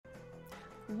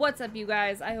What's up, you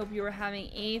guys? I hope you are having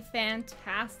a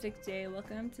fantastic day.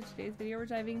 Welcome to today's video. We're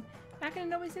diving back into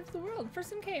Nobody Saves the World for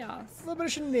some chaos. A little bit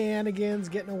of shenanigans,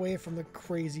 getting away from the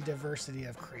crazy diversity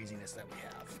of craziness that we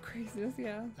have. Craziness,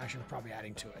 yeah. Actually, we're probably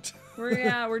adding to it.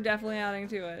 We're definitely adding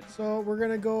to it. So we're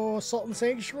gonna go Sultan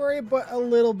Sanctuary, but a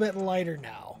little bit lighter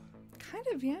now. Kind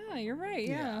of, yeah. You're right,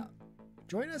 yeah.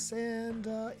 Join us and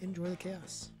enjoy the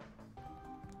chaos.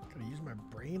 Gotta use my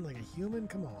brain like a human.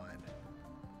 Come on.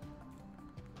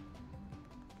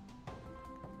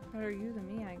 Better you than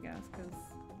me, I guess, because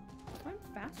I'm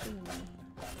faster than you.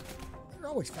 You're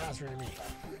always faster than me.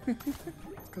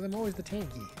 It's because I'm always the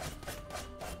tanky.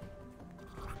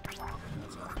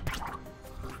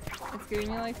 It's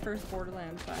giving me like first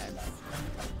Borderlands vibes.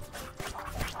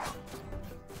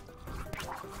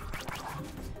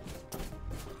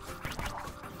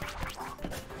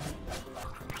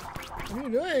 What are you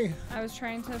doing? I was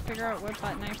trying to figure out what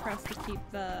button I pressed to keep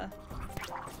the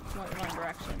one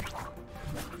direction.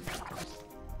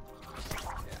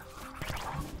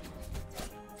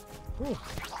 Ooh. Ooh,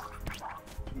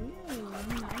 I'm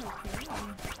not okay.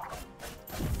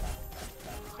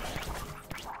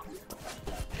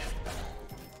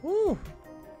 Ooh.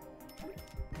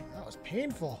 That was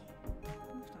painful.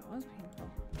 That was painful.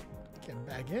 Getting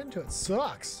back into it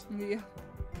sucks. Yeah.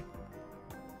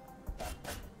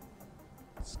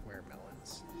 Square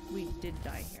melons. We did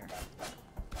die here.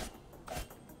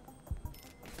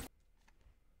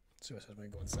 Let's see what says when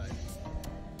we go inside.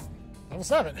 Level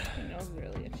 7. My nose is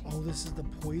really itchy. Oh, this is the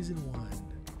poison one.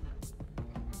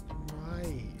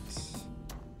 Right.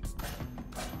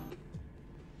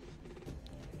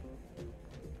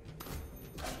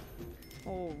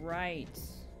 Oh, right.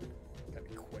 Gotta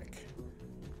be quick.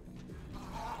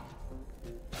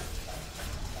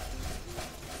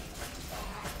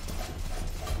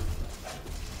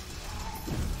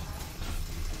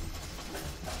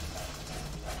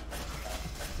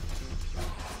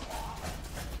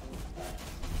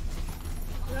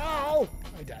 No!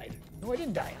 I died. No, I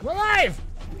didn't die. I'm alive!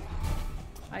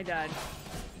 I died.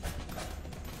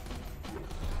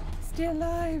 Stay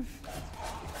alive.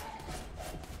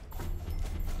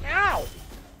 Ow!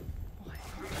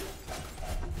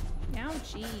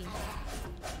 Ouchie.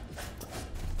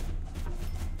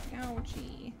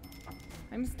 Ouchie.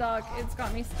 I'm stuck. It's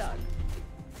got me stuck.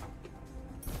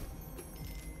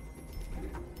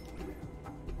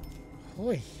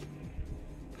 Holy.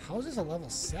 How is this a level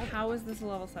 7? How is this a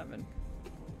level 7?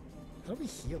 How do we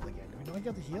heal again? Do we know I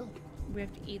got to heal? We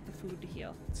have to eat the food to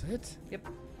heal. That's it? Yep.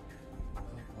 Oh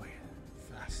boy.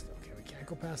 Fast. Okay, we can't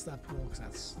go past that pool because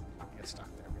that's... we get stuck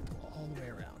there. We have to go all the way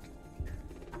around.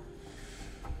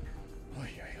 Oh,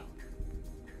 yeah, yeah.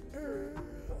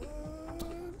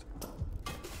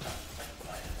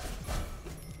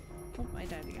 Oh, I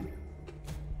died again.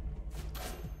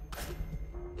 Am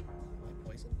I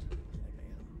poisoned? I think I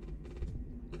am.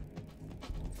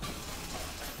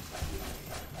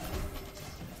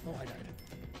 Oh, I died.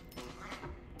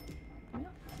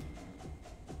 Yeah.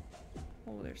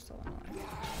 Oh, they're still alive.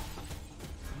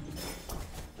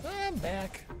 I'm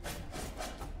back.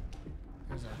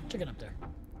 There's a chicken up there.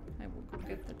 I will go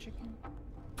get the chicken.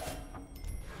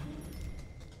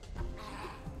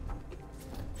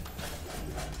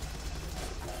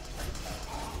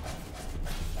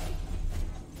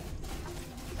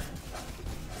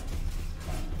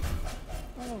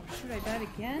 Oh, shoot, I died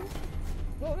again?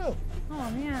 Oh no!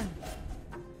 Oh, man.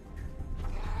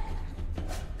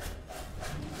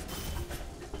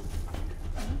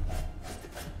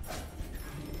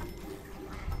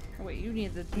 Oh, wait, you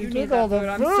need You need took all that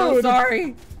the food. I'm so food.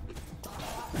 sorry.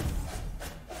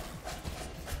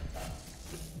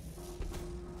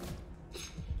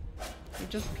 You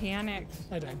just panicked.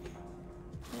 I died.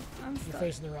 I'm You're stuck.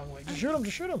 facing the wrong way. Just shoot him!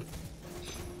 Just shoot him!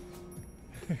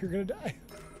 You're gonna die.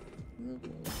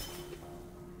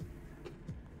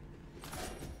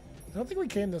 I don't think we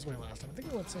came this way last time. I think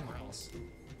we went somewhere else.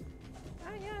 Yeah,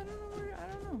 I don't know where. I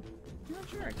don't know. I'm not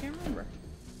sure. I can't remember.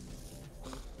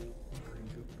 Green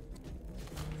goop.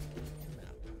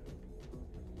 Map.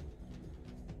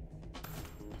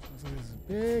 Looks like this is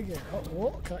big. Oh,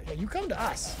 whoa, yeah, you come to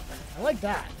us. I like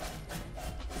that.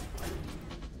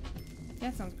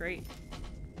 Yeah, sounds great.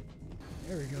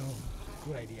 There we go.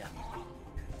 Good idea.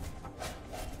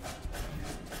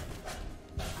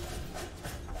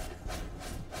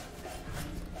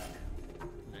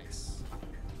 Nice.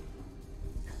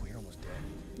 Oh, you're almost dead.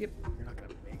 Yep. You're not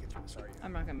gonna make it through this, are you?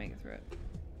 I'm not gonna make it through it.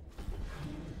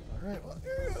 All right. Well,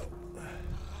 here we go.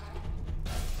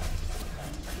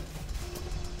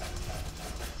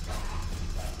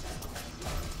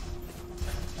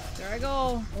 There I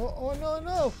go. Oh, oh no,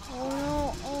 no.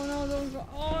 Oh no, those,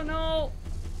 oh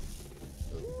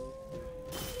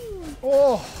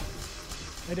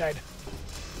I died.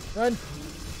 Run.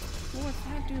 Oh, what's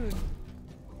that dude?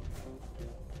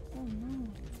 Oh no.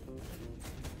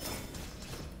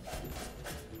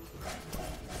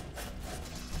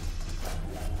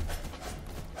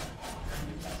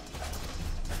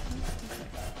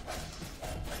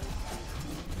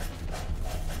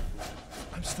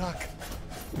 I'm stuck.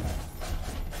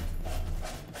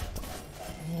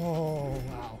 Oh,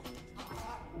 wow.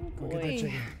 Go get the Boy.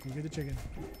 chicken. Go get the chicken.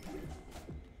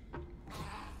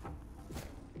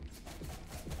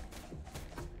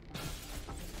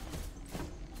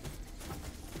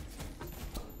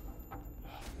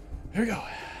 Here we go.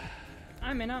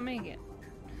 I may not make it.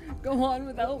 Go on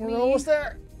without me. We're almost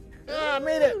there. Ah, I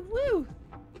made it. Woo!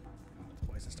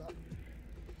 Why is it stop?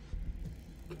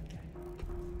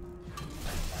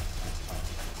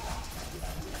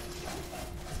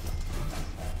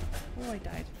 Oh, I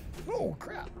died. Oh,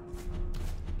 crap.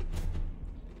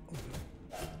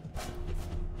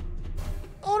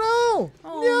 Oh, no.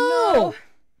 Oh no!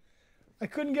 I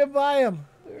couldn't get by him.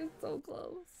 We were so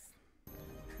close.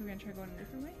 We're gonna try going a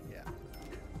different way. Yeah.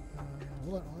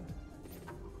 Hold on, hold on.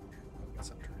 Oh, got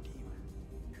something to redeem.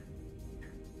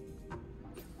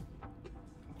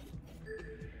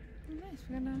 Oh, nice.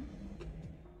 We're gonna.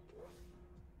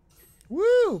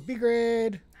 Woo! B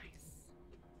grade. Nice.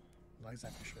 Why is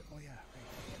that for sure? Oh, yeah.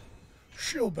 Right.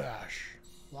 Shield bash.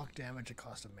 Lock damage at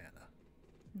cost of mana.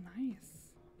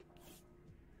 Nice.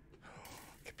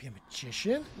 Could be a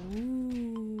magician.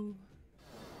 Ooh.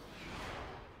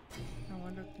 I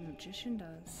wonder what the magician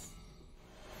does.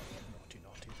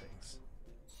 Naughty things.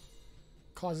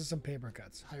 Causes some paper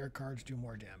cuts. Higher cards do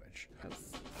more damage.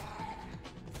 Cause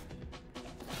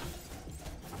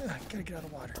Gotta get out of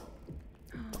the water.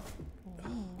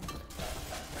 oh.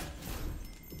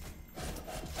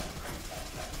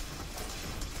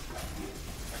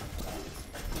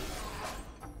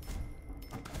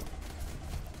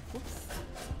 Whoops.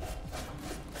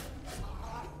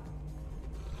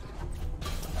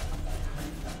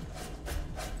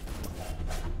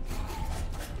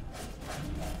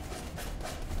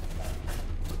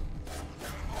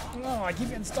 Oh, I keep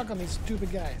getting stuck on these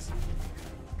stupid guys.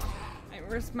 I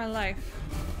risked my life.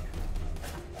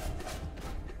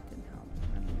 Didn't help.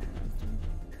 I don't know what I was doing.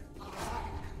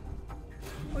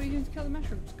 Oh, you didn't kill the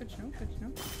mushrooms. Good to know. Good to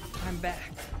know. I'm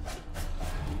back.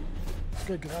 It's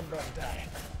good because I'm about to die.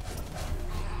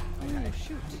 Oh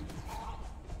shoot.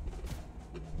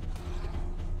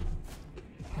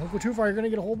 Don't go too far. You're gonna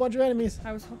get a whole bunch of enemies.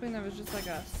 I was hoping that was just like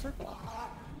a circle.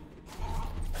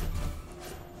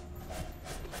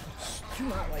 Do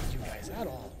not like you guys at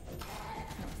all.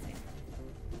 No, same.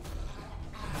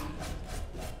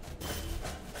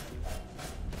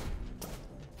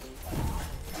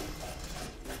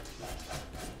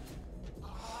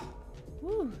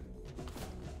 Woo.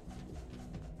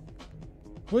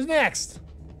 Who's next?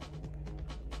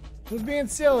 Who's being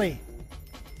silly?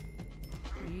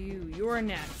 You're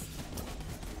next.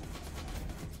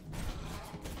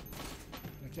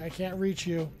 Okay, I can't reach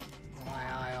you.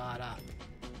 I oughta.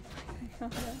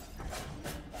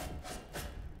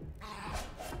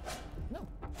 No.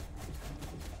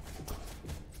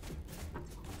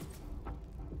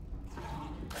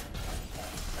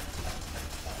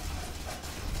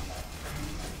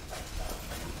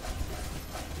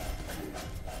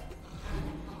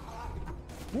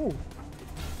 Ooh.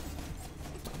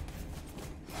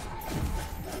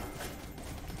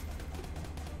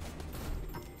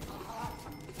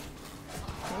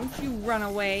 Don't you run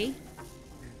away.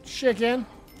 Chicken.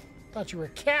 Thought you were a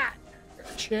cat. You're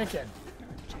a chicken. You're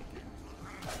a chicken.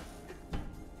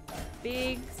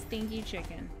 Big stinky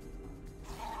chicken.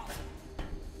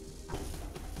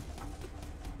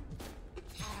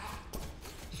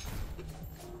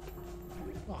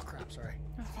 Oh crap, sorry.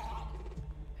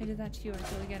 I did that to you. I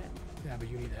totally get it. Yeah, but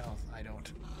you need health. I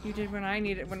don't. You did when I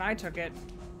needed when I took it.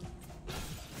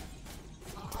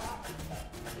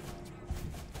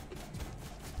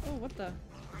 Oh, what the?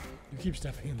 You keep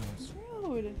stepping in those.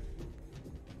 Rude.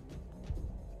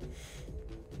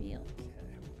 Feel.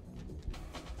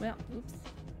 Well, oops.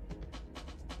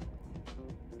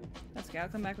 That's okay. I'll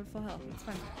come back with full health. It's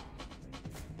fine.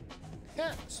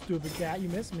 Yeah, stupid cat, you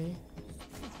missed me.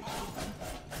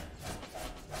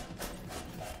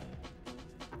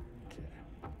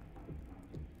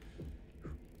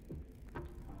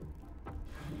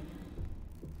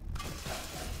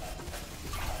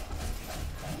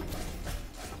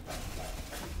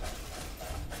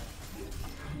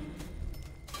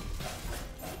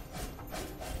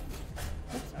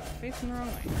 Oops, I was facing the wrong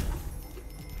way.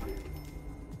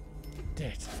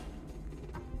 Dit.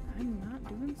 I'm not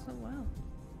doing so well.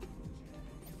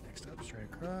 Next up, straight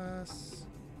across.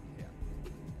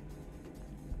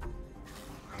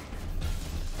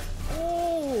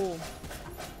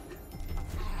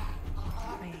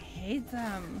 hate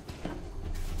them.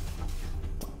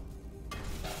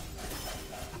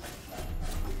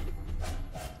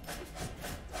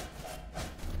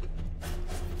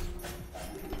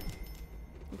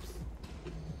 Oops.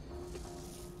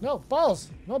 No, balls.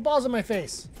 No balls in my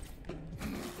face.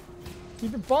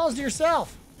 Keep your balls to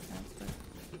yourself.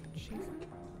 That's the cheese.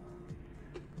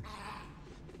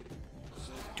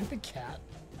 Stupid cat.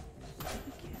 The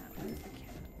cat. Where's the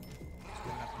cat?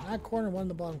 One up in that corner, one in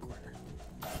the bottom corner.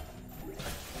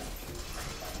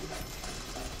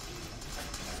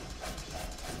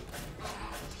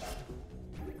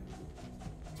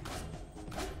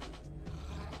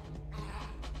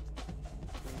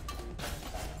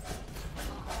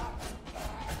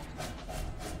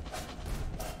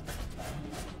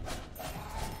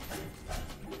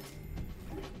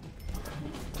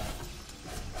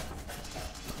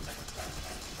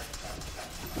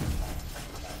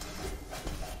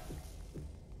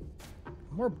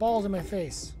 More balls in my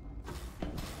face.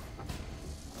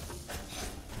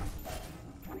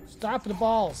 Stop the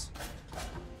balls.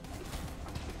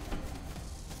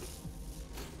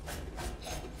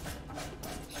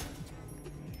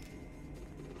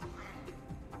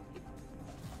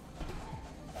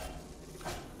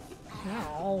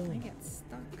 Ow. I get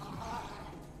stuck.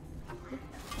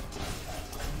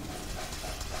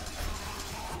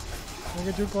 Don't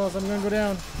get too close. I'm gonna go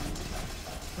down.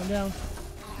 I'm down.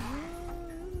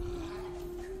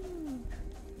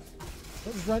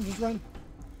 Oh, just run, just run.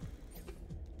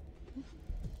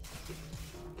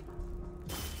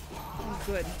 Oh,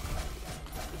 good.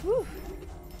 Whew.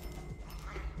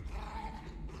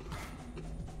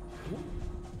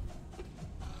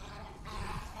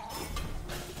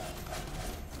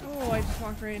 Oh, I just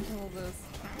walked right into all those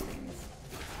things.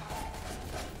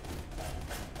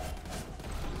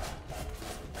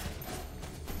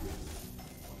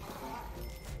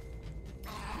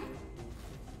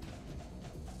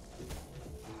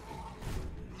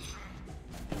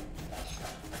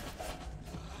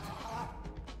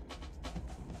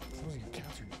 Some of your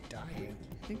cats are dying.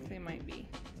 I think they might be.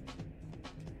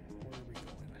 Where are we going?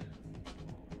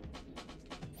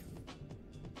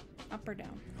 Up or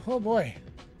down? Oh boy.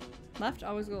 Left?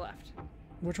 Always go left.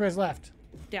 Which way's left?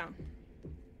 Down.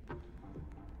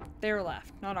 Their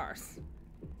left, not ours.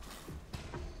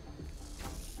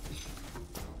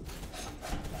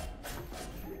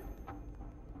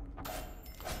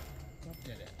 Oh,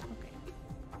 did it. Okay.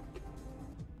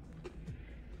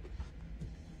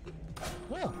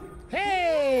 Well,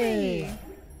 hey! Hey!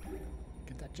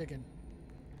 Get that chicken.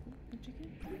 The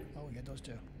chicken? Oh, we get those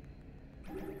two.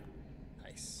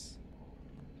 Nice.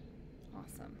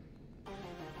 Awesome.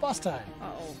 Boss time.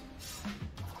 Uh-oh.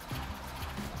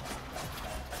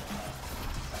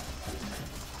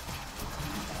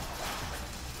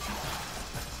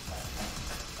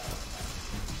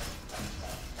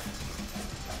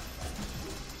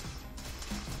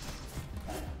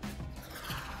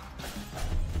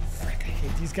 Frick, I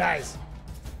hate these guys.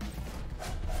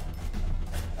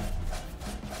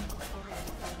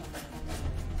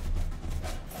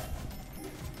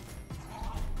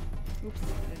 Oops,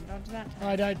 I didn't dodge that Oh, time.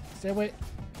 I died. Stay away.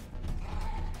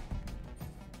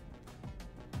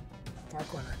 Far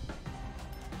corner.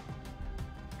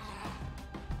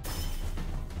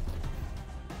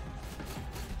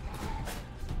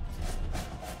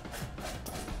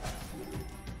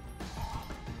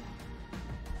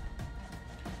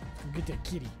 Go get that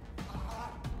kitty.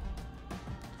 Oh,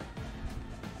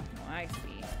 I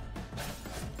see.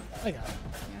 I got it.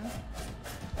 Yeah?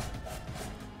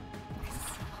 Nice.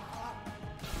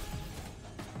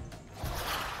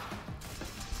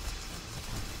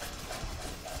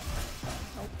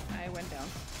 Oh, I went down.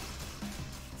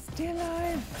 Stay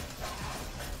alive!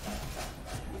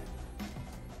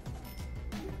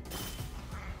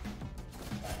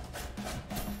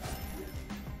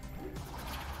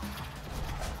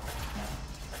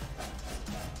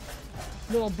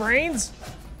 Little brains.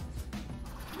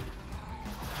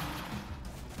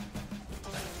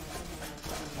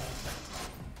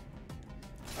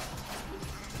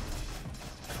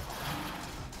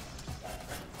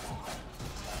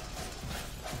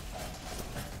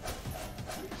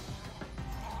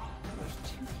 There's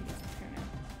two keys up here now.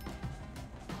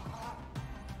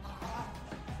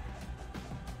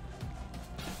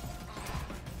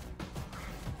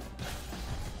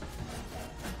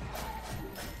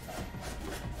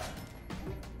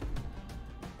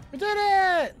 We did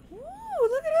it! Woo!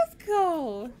 Look at us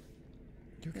go!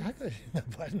 You calculated the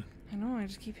button. I know, I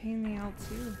just keep hitting the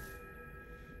L2.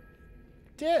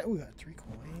 Did we got 3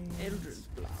 coins.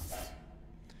 Eldritch Blast.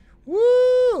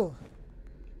 Woo!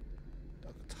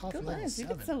 Tough Good level ones, you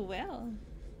 7. did so well.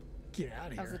 Get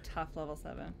out of That was a here. tough level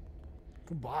 7.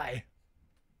 Goodbye.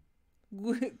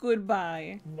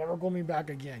 Goodbye. Never call me back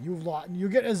again. You've lost. You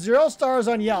get a 0 stars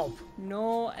on Yelp.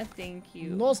 No, thank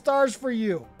you. No stars for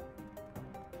you.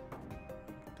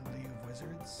 The League of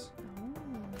Wizards.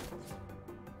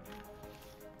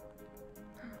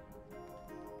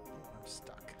 I'm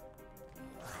stuck.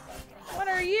 What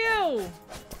are you?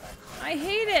 I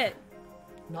hate it.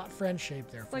 Not friend shaped,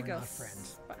 It's therefore like not a friend.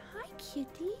 Hi,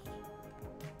 kitty.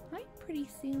 Hi, pretty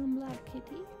Salem Black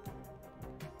kitty.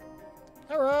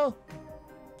 Hello.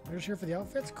 You're just here for the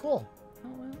outfits? Cool. Oh,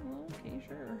 well, okay,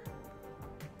 sure.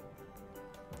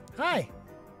 Hi.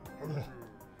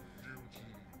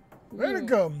 Way to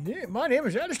go. My name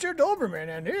is Alistair Doberman,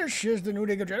 and this is the new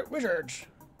League of Wizards.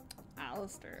 I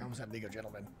Alistair. almost said League of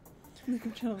Gentlemen.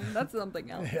 That's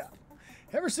something else. Yeah.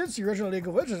 Ever since the original League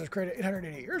of Wizards was created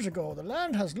 880 years ago, the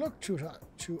land has looked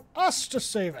to us to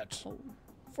save it Oh,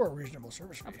 for a reasonable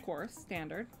service fee. of course,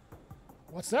 standard.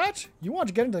 What's that? You want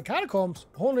to get into the catacombs?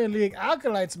 Only League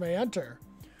acolytes may enter.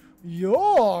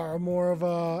 You're more of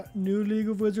a new League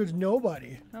of Wizards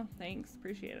nobody. Oh, thanks.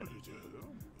 Appreciate it.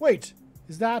 Wait,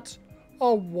 is that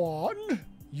a wand?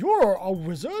 You're a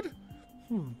wizard?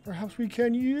 Perhaps we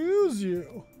can use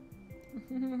you.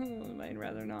 I'd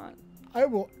rather not. I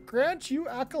will grant you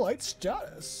acolyte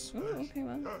status. Oh, okay,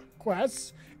 well.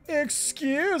 Quests?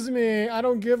 Excuse me, I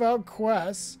don't give out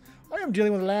quests. I am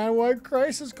dealing with a land-wide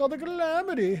crisis called the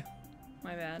Calamity.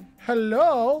 My bad.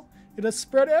 Hello? It has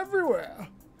spread everywhere.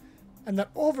 And that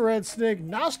overhead snake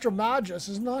Nostramagus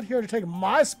is not here to take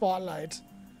my spotlight.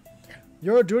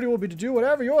 Your duty will be to do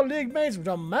whatever your league mates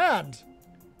demand.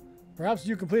 Perhaps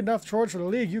you complete enough chores for the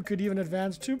league, you could even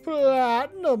advance to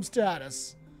platinum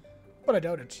status. But I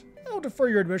doubt it. I'll defer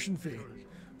your admission fee.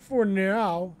 For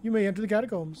now, you may enter the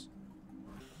catacombs.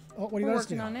 Oh, what do you We're guys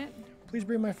do? working on it. Please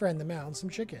bring my friend the mound some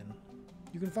chicken.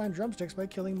 You can find drumsticks by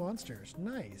killing monsters.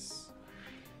 Nice.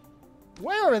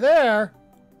 Way over there.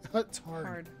 That's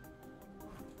hard.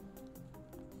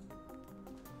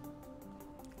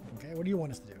 Okay, what do you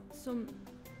want us to do? So,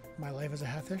 My life as a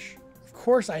half-fish? Of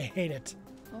course I hate it.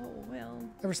 oh, well.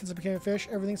 Ever since I became a fish,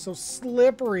 everything's so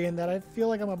slippery in that I feel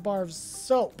like I'm a bar of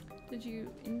soap. Did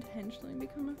you intentionally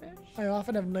become a fish? I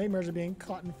often have nightmares of being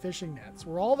caught in fishing nets,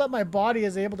 where all that my body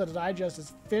is able to digest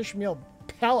is fish meal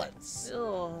pellets.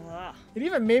 Ugh. It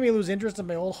even made me lose interest in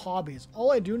my old hobbies.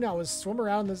 All I do now is swim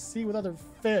around the sea with other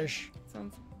fish.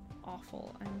 Sounds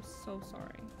awful. I'm so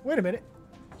sorry. Wait a minute.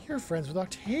 You're friends with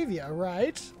Octavia,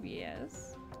 right?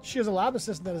 Yes. She is a lab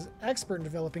assistant that is expert in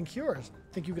developing cures.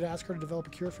 Think you could ask her to develop a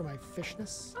cure for my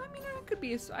fishness? I mean,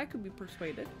 I could be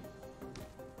persuaded.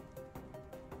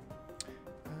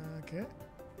 Okay.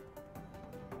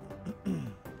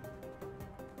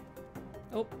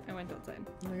 Oh, I went outside.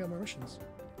 I got more missions.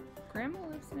 Grandma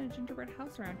lives in a gingerbread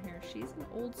house around here. She's an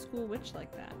old school witch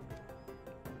like that.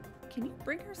 Can you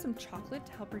bring her some chocolate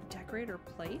to help her decorate her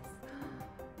place?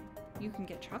 You can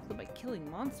get chocolate by killing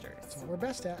monsters. That's what we're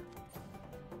best at.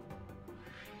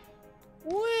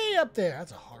 Way up there.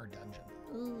 That's a hard dungeon.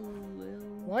 Ooh, well.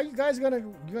 Why you guys want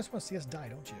to see us die,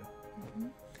 don't you?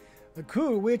 The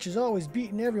cool witch is always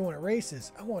beating everyone at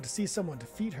races. I want to see someone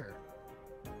defeat her.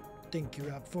 Think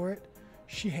you're up for it?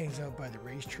 She hangs out by the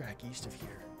racetrack east of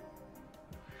here.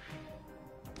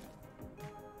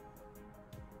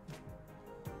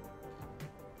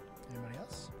 Anybody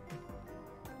else?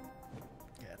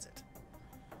 Yeah, that's it.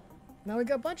 Now we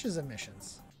got bunches of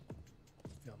missions.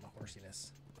 Feel my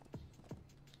horsiness.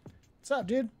 What's up,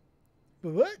 dude?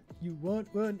 But what? You want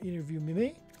one interview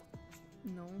me?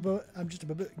 No. But I'm just a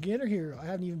beginner here. I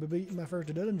haven't even beaten my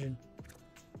first dungeon.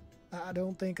 I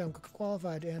don't think I'm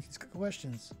qualified to answer these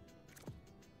questions.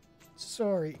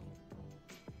 Sorry.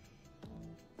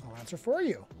 I'll answer for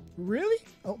you. Really?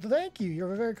 Oh, thank you.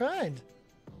 You're very kind.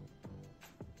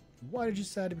 Why did you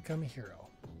decide to become a hero?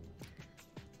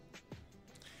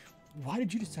 Why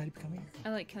did you decide to become a hero? I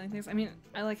like killing things. I mean,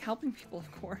 I like helping people, of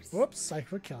course. Whoops, I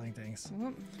quit killing things.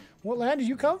 Whoop. What land did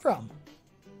you come from?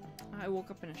 I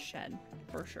woke up in a shed,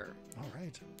 for sure. All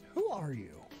right. Who are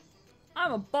you?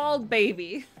 I'm a bald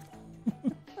baby.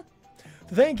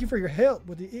 Thank you for your help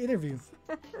with the interview.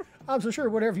 I'm so sure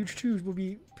whatever you choose will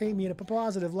be paint me in a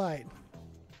positive light.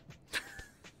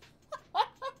 I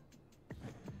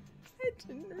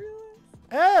didn't realize.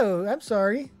 Oh, I'm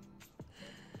sorry.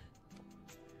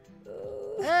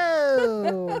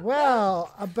 Oh,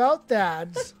 well, about that.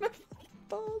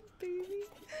 Bald baby.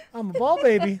 I'm a ball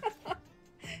baby.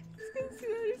 He's gonna see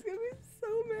that. He's gonna be so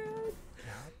mad.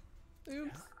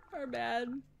 Oops. Our bad.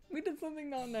 We did something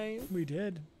not nice. We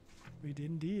did. We did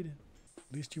indeed.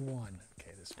 At least you won.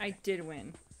 Okay, this way. I did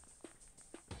win.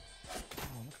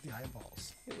 Oh, look the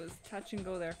eyeballs. It was touch and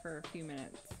go there for a few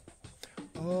minutes.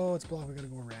 Oh, it's blocked. We gotta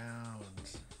go around.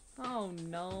 Oh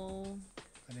no.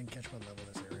 I didn't catch what level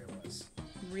this area was.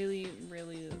 Really,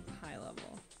 really high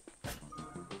level.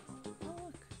 Oh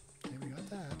look. Okay, we got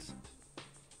that.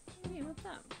 Hey, what's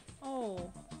up? Oh,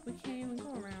 we can't even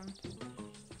go around.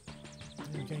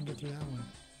 You can't get through that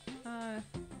one.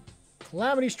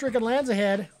 Calamity-stricken lands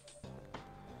ahead.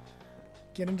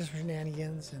 Get into some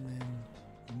shenanigans and then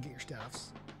you can get your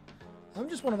stuffs. I'm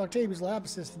just one of Octavia's lab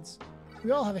assistants.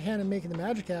 We all have a hand in making the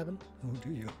magic happen. Oh,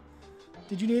 do you?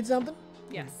 Did you need something?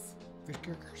 Yes. Fish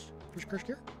cure curse? Fish curse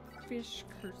cure? Fish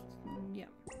curse. Yeah.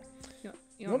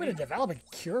 You want me to develop a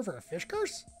cure for a fish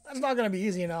curse? That's not going to be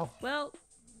easy, you know. Well,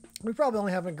 We probably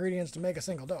only have ingredients to make a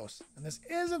single dose. And this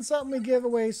isn't something we give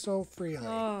away so freely.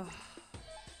 oh,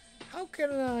 How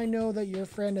can I know that your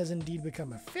friend has indeed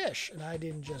become a fish and I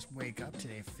didn't just wake up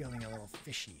today feeling a little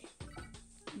fishy?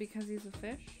 because he's a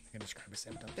fish? I can describe his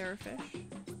symptoms. They're a fish?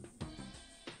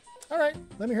 All right,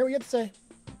 let me hear what you have to say.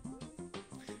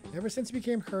 Ever since he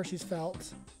became cursed, he's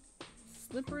felt.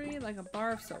 Slippery like a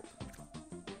bar of soap.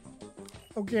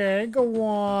 Okay, go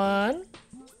on.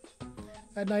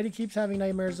 At night, he keeps having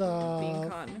nightmares Being of.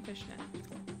 caught in a fish net.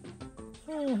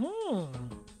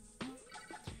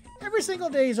 Every single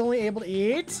day, he's only able to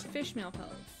eat. Fish meal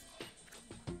pellets.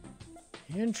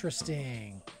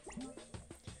 Interesting.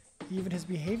 Even his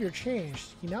behavior changed.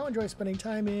 He now enjoys spending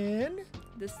time in.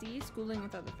 The sea, schooling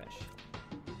with other fish.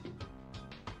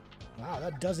 Wow,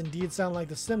 that does indeed sound like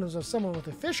the symptoms of someone with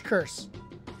a fish curse.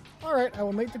 All right, I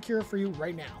will make the cure for you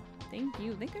right now. Thank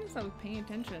you. Thank goodness I was paying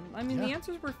attention. I mean, the Yeah.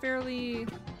 answers were fairly...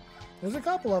 There's a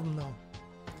couple of them, though.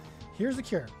 Here's the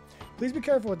cure. Please be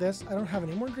careful with this. I don't have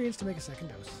any more ingredients to make a second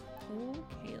dose.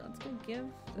 Okay, let's go give...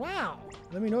 Wow.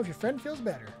 Let me know if your friend feels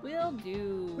better. Will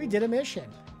do. We did a mission.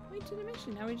 We did a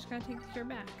mission. Now we just gotta take the cure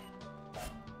back. No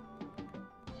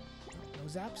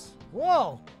zaps?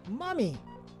 Whoa! Mummy!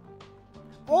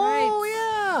 Oh,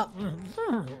 yeah!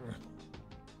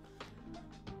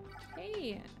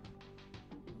 Hey!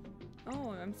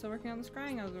 Oh, I'm still working on the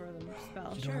scrying algorithm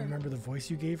spell. You Sure. don't remember the voice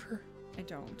you gave her? I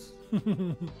don't.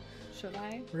 Should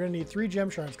I? We're gonna need 3 gem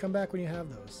shards. Come back when you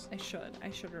have those. I should. I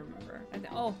should remember.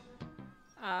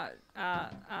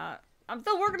 I'm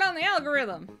still working on the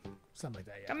algorithm. Something like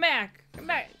that, yeah. Come back. Come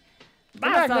back. Buy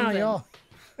Come back now, something. y'all.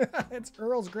 It's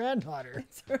Earl's granddaughter.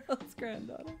 It's Earl's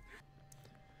granddaughter.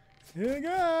 Hey,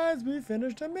 guys, we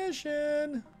finished a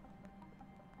mission.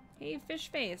 Hey, fish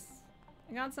face.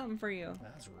 I got something for you.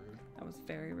 That's rude. That was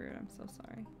very rude. I'm so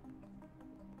sorry.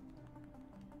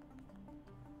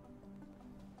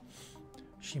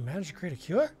 She managed to create a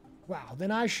cure? Wow,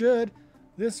 then I should.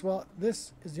 This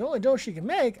is the only dose she can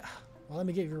make. Well, let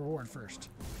me get your reward first.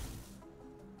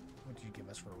 What did you give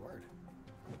us for reward?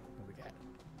 What we get?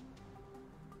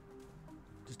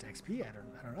 Just XP? I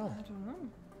don't know. I don't know.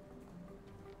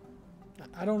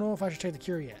 I don't know if I should take the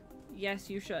cure yet. Yes,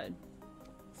 you should.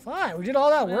 Fine, we did all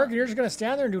that Well- work and you're just gonna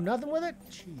stand there and do nothing with it?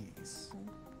 Jeez.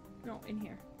 No, in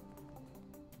here.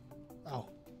 Oh.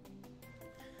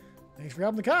 Thanks for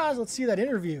helping the cause. Let's see that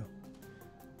interview.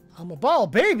 I'm a ball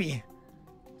baby.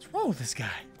 What's wrong with this guy?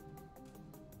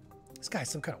 This guy's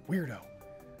some kind of weirdo.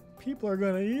 People are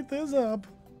gonna eat this up.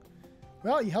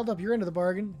 Well, you held up your end of the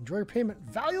bargain. Enjoy your payment.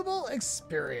 Valuable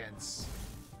experience.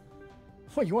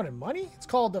 What, you wanted money? It's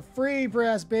called the free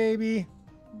press, baby.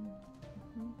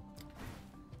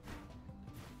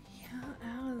 Yeah,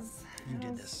 You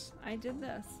did this. I did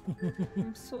this.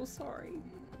 I'm so sorry.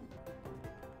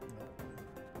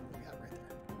 What do we got right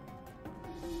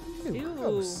there? Ew, Ew.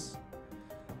 gross.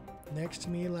 Next to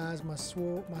me lies my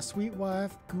sweet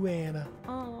wife, Guana.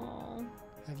 Oh.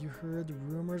 Have you heard the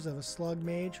rumors of a slug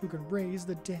mage who can raise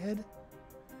the dead?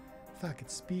 If I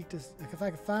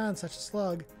could find such a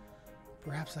slug,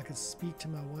 perhaps I could speak to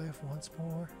my wife once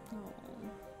more. Oh.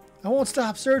 I won't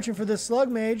stop searching for this slug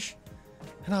mage,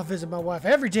 and I'll visit my wife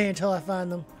every day until I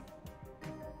find them.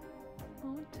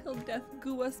 Oh, till death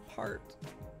do us part.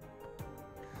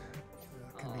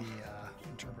 That could be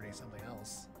interpreting something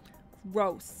else.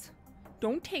 Gross.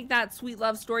 Don't take that sweet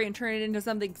love story and turn it into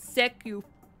something sick, you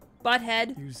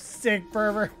butthead. You sick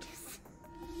pervert.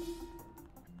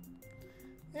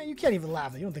 Yeah, you can't even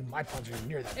laugh. You don't think my puns are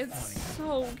near that It's funny.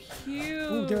 so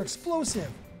cute. Ooh, they're explosive.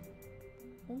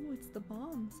 Oh, it's the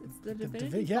bombs. It's the The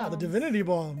divinity yeah, the bombs. divinity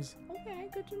bombs. Okay,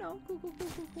 good to know. Cool, cool, cool,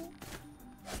 cool, cool.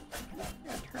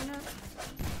 Yeah, turn up.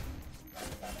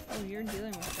 Oh, you're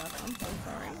dealing with stuff. I'm so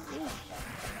sorry. Ooh.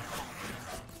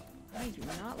 I do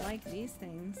not like these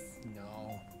things.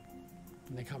 No.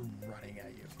 And they come running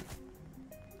at you.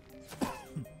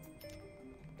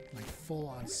 like full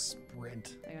on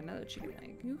sprint. I got another chicken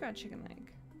leg. You got chicken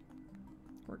leg.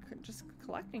 We're just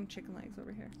collecting chicken legs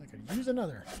over here. I could use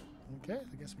another. Okay,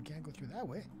 I guess we can't go through that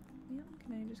way. Yeah,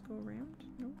 can I just go around?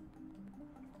 No.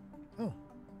 Oh,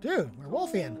 dude, we're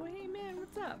Wolfian. Oh, hey man,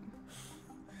 what's up?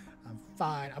 I'm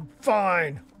fine. I'm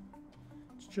fine.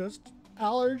 It's just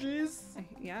allergies.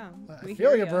 Yeah. I we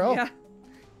feel hear you, bro. Yeah.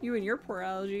 You and your poor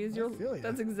allergies. I feel ya.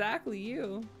 That's exactly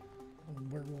you. I'm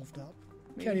werewolfed up.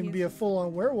 Maybe Can't even be a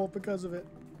full-on werewolf because of it.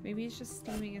 Maybe he's just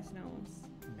steaming his nose.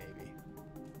 Maybe.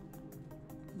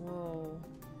 Whoa.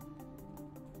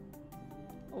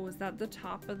 Oh, is that the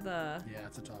top of the... Yeah,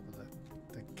 it's the top of the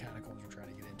catacombs we're trying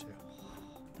to get into.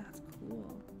 That's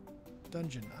cool.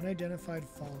 Dungeon. Unidentified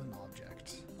fallen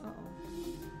object. Uh-oh.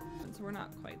 So we're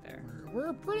not quite there.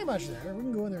 We're pretty much there. We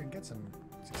can go in there and get some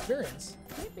experience.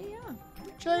 Maybe, yeah.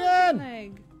 Chicken!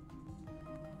 Leg.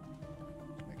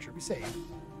 Make sure we save.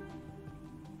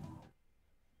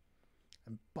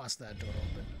 And bust that door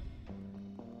open.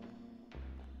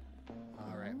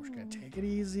 Alright, we're just gonna take it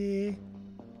easy.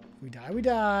 If we die, we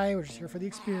die. We're just here for the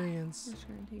experience. I'm just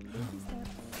gonna take baby steps.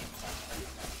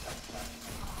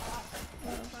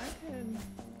 Well, if I could...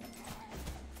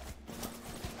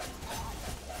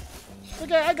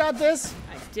 Okay, I got this.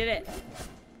 I did it.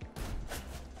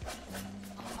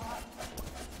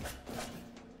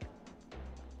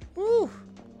 Woo!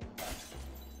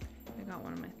 I got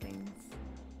one of my things.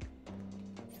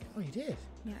 Oh, you did?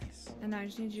 Yeah. And now I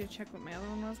just need you to check what my other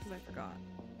one was because I forgot.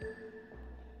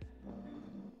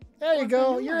 There you Oh, go.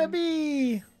 it's a new You're a one.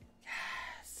 bee.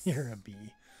 Yes. You're a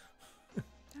bee.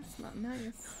 That's not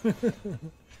nice.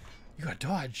 You got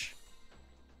dodge.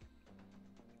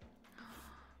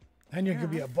 And you're Yeah.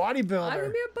 gonna be a I'm bodybuilder. gonna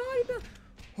be a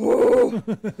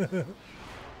bodybuilder.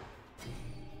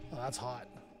 Oh, that's hot.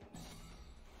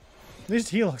 At least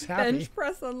he looks happy. Bench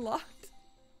press unlocked.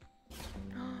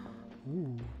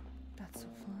 Ooh. That's so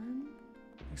fun.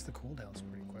 Makes the cooldowns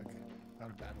pretty quick. Out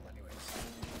of battle anyways.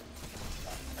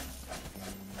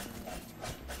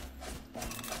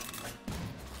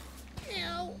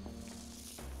 Ew.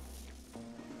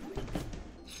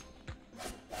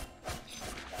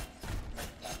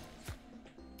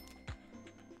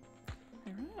 I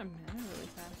ran out of mana really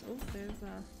fast. Oh, there's a...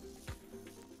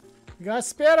 You got a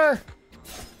spitter.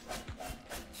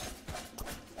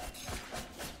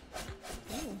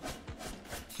 Ooh.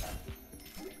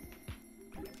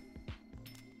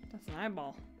 That's an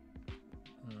eyeball.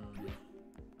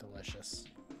 Delicious.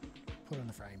 Put it in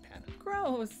the frying pan.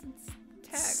 Gross. It's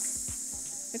tech.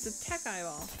 It's a tech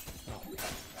eyeball. Oh.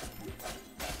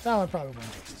 That one probably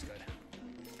wouldn't taste as good.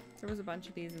 There was a bunch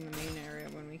of these in the main area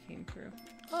when we came through.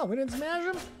 Oh, we didn't smash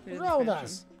him? We What's didn't wrong with smash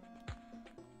us?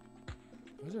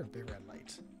 Why is there a big red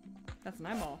light? That's an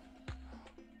eyeball.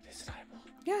 It's an eyeball.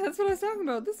 Yeah, that's what I was talking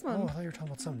about. This one. Oh, I thought you were talking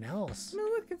about something else. No,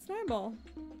 look, it's an eyeball.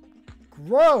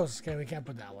 Gross! Okay, we can't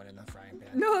put that one in the frying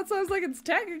pan. No, that's why I was like, it's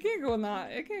tech. It can't go in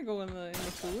that. It can't go in the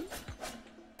food.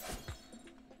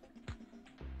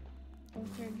 Oh,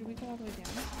 sorry, did we go all the way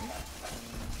down?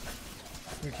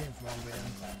 We came from all the way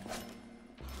down.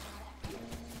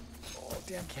 Oh,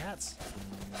 damn cats.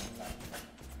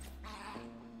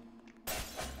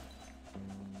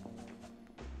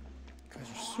 You guys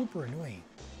are super annoying.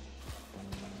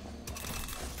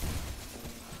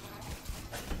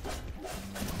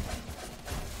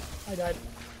 I died.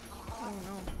 Oh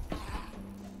no.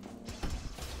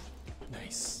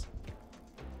 Nice.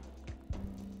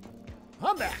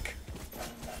 I'm back.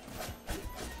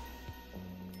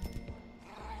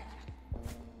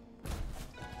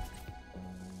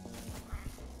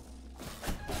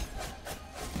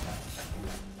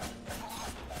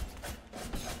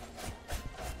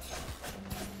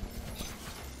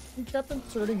 He kept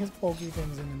inserting his pokey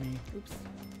things into me. Oops.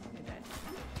 I died.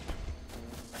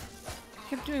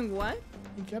 Kept doing what?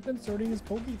 He kept inserting his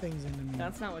pokey things into me.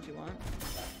 That's not what you want.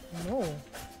 No.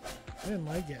 I didn't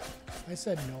like it. I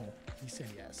said no. He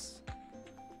said yes.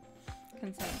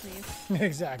 Consent, please.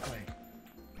 Exactly.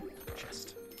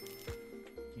 Chest.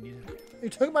 You need it. You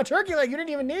took my turkey leg. You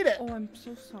didn't even need it. Oh, I'm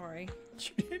so sorry.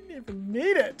 You didn't even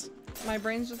need it. My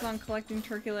brain's just on collecting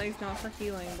turkey legs, not for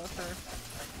healing, but for...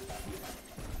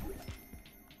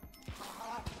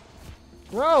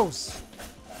 Gross.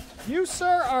 You,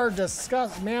 sir, are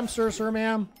disgust. Ma'am, sir,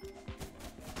 ma'am.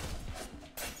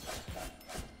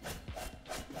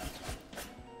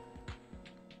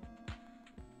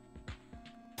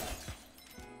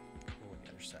 Oh, the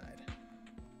other side.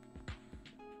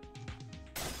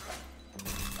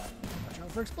 Watch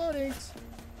out for exploding.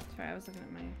 Sorry, I was looking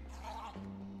at my...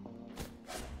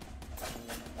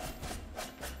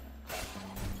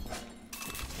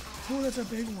 Oh, that's a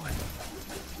big one.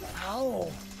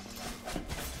 Ow.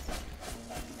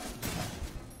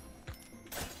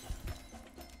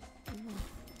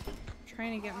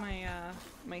 trying to get my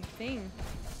my thing.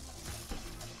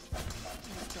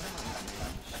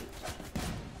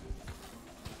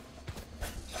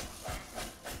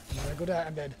 I'm gonna go down.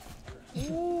 I'm dead.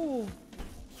 Ooh.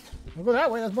 Don't go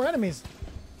that way. There's more enemies.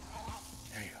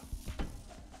 There you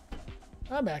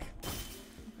go. I'm back.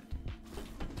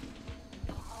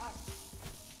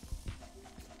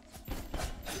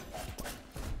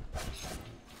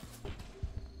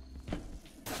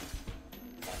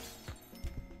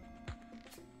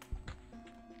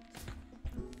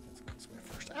 Let's go this way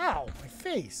first. Ow! My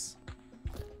face.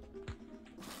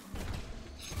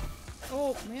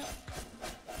 Oh man.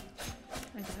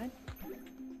 I died.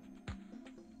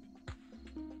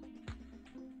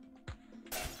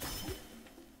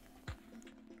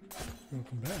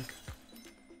 Welcome back.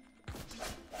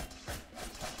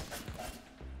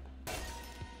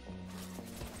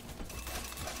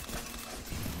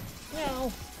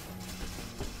 Meow.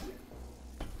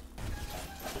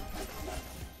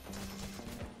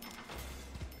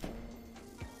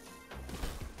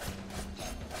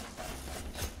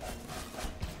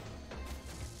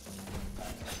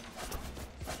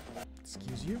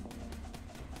 Excuse you.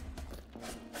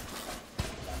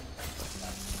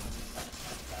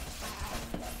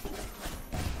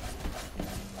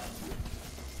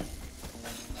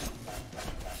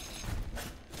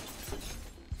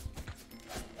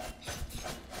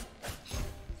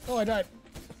 Oh, I died.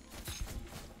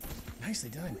 Nicely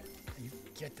done. You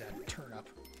get that turnip.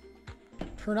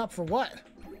 Turn up for what?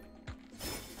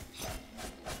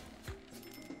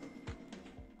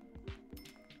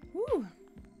 Woo.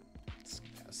 It's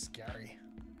kind of scary.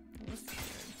 That was scary.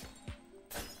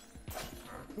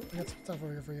 Oh, I got some stuff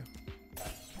over here for you.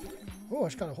 Oh, I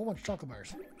just got a whole bunch of chocolate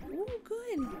bars. Ooh,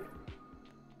 good.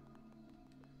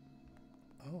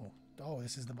 Oh, oh,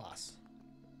 this is the boss.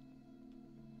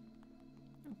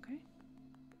 Okay.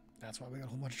 That's why we got a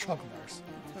whole bunch of chocolate bars.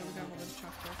 That's why we got a whole bunch of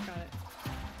chocolate. Got it.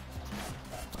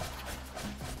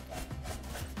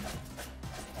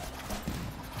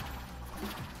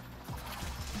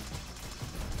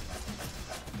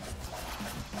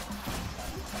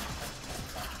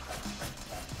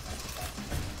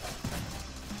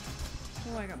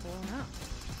 Oh, I got blown up.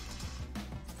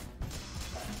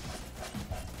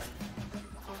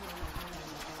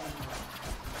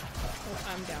 Oh,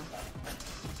 I'm down.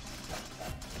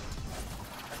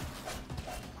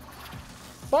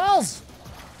 Balls!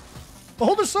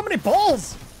 Oh, there's so many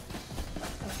balls!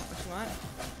 That's not what you want.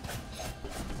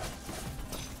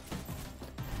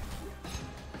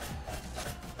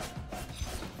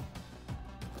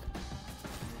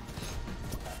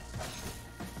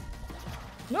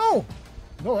 No!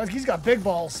 No, he's got big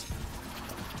balls.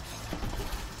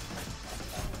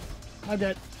 I'm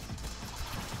dead.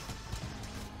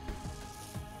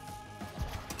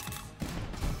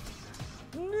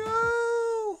 No!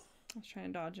 I was trying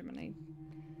to dodge him and I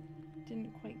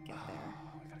didn't quite get there.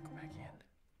 Oh, we gotta go back in.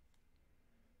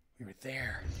 We were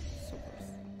there. So close.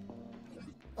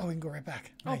 Oh, we can go right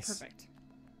back. Nice. Oh, perfect.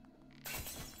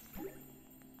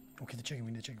 Okay, the chicken.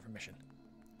 We need the chicken for mission.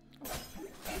 And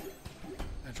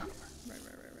a chocolate bar.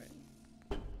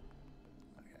 Right.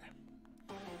 Okay.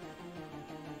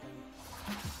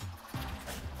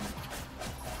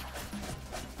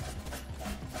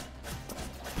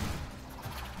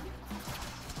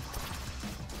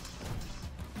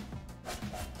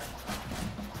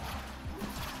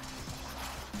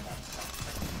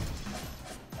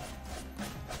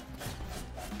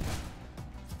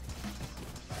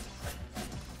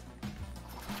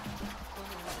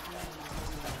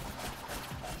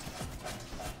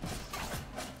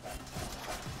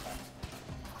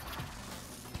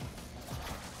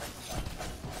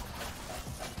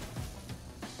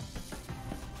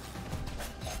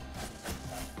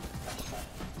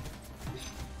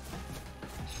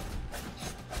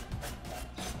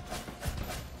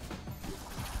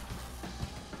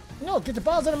 No, get the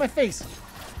balls out of my face.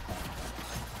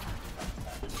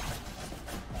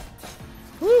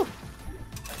 Woo!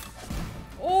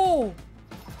 Oh!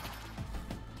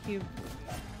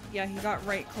 Yeah, he got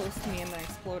right close to me and then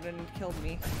exploded and killed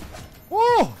me.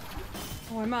 Whoa!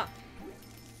 Oh, I'm up.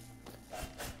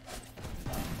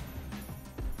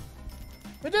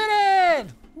 We did it!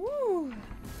 Woo!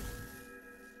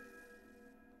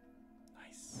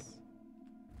 Nice.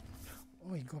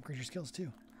 Oh, you can go upgrade your skills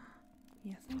too.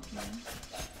 Yes, I can.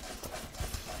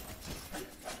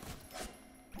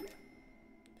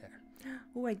 There.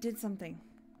 Oh, I did something.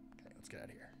 Okay, let's get out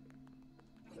of here.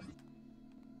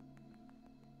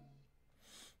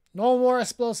 No more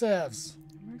explosives.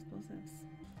 More explosives.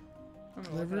 I'm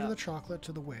gonna look Deliver it the up. chocolate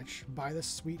to the witch by the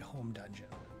sweet home dungeon.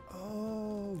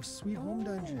 Oh. Oh, sweet home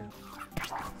dungeon.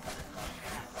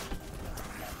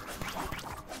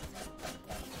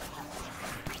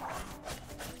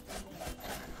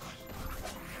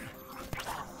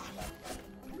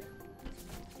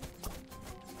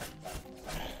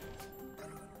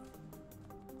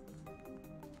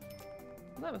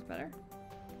 That was better.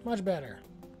 Much better.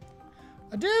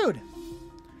 A dude!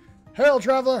 Hail,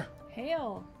 traveler!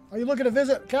 Hail. Are you looking to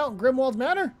visit Count Grimwald's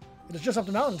manor? It is just up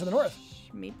the mountain to the north.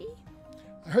 Maybe?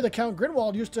 I heard that Count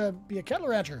Grimwald used to be a cattle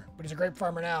rancher, but he's a grape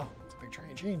farmer now. It's a big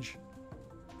change.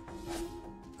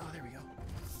 Oh, there we go.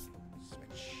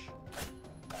 Switch.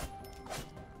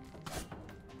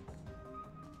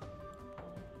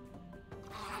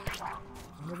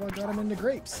 I wonder what got him into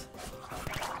grapes.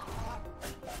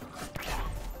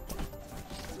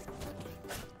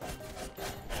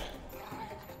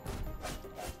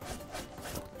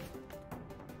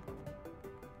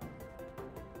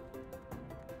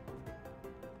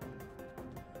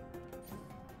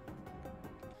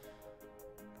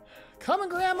 Coming,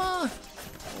 Grandma! Oh,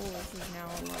 this is now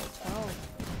a level 12.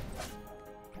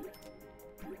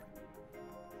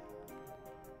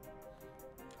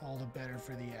 All the better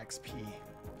for the XP.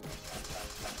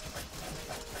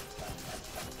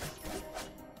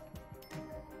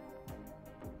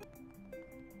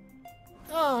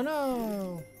 Oh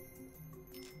no!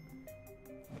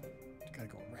 Gotta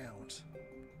go around.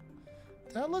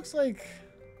 That looks like...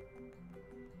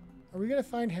 Are we gonna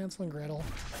find Hansel and Gretel?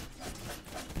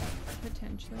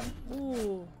 Potentially.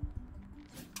 Ooh.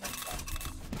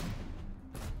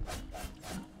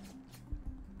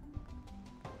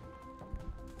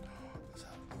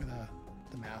 Look at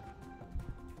the map.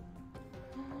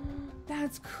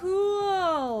 That's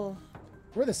cool.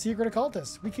 We're the secret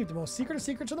occultists. We keep the most secret of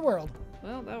secrets in the world.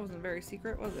 Well, that wasn't very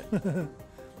secret, was it?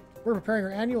 We're preparing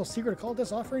our annual secret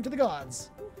occultist offering to the gods.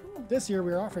 Ooh. This year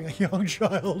we are offering a young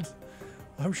child.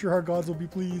 I'm sure our gods will be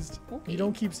pleased. Okay. You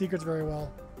don't keep secrets very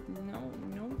well.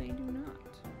 No, they do not.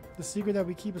 The secret that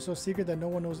we keep is so secret that no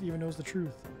one even knows the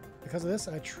truth. Because of this,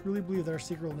 I truly believe that our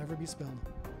secret will never be spilled.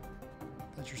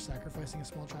 That you're sacrificing a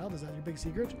small child? Is that your big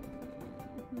secret?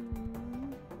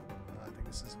 Mhm. I think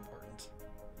this is important.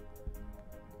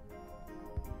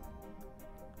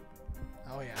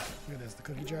 Oh yeah, look at this, the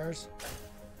cookie jars.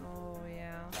 Oh,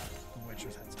 yeah. The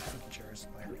Witchers had some cookie jars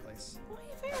by her place. Oh,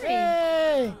 you fairy.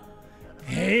 Hey!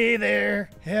 Hey there!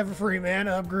 Have a free man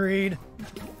upgrade.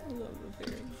 I love the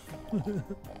fairy.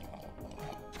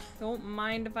 Don't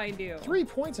mind if I do. 3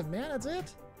 points of mana, that's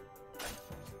it?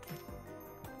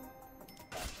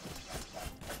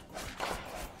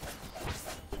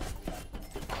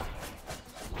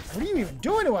 What are you even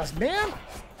doing to us, man?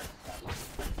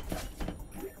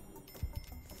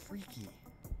 Freaky.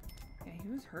 Yeah, he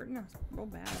was hurting us real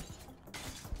bad.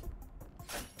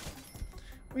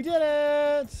 We did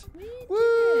it! We did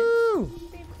Woo! it.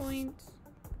 3 points.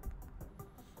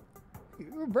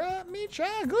 You brought me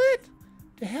chocolate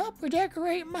to help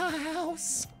decorate my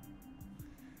house.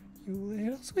 You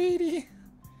little sweetie.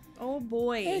 Oh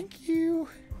boy. Thank you.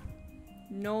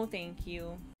 No, thank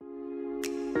you.